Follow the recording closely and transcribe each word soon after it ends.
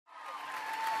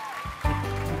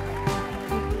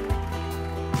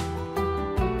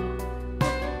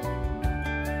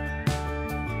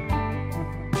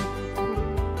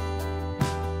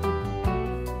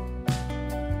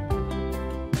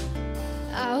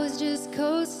just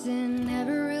coasting,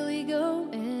 never really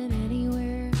going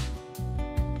anywhere.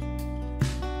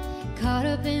 Caught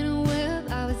up in a web,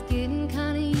 I was getting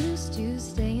kinda used to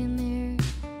staying there.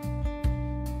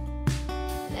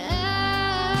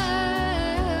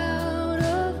 Out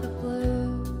of the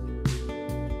blue,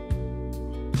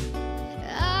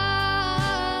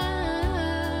 I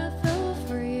fell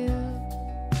for you.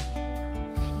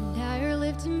 And now you're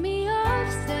lifting me off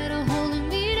instead of holding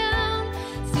me down,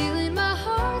 stealing my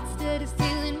heart instead of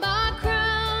stealing my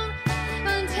crown.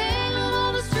 Untangled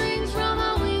all the strings from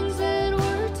my wings that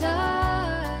were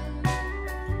tied.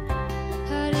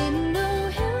 I didn't know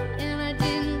him and I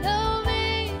didn't know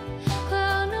me.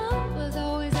 Cloud nine was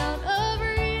always out of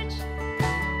reach.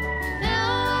 Now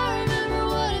I remember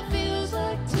what it feels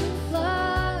like to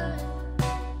fly.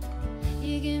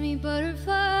 You give me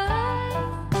butterflies.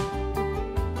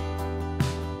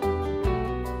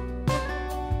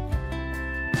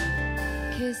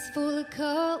 Kiss full of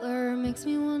color makes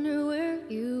me wonder where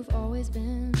you've always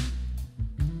been.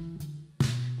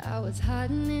 I was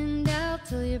hiding in doubt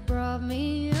till you brought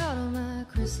me out of my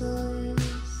chrysalis.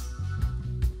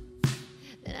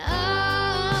 Then I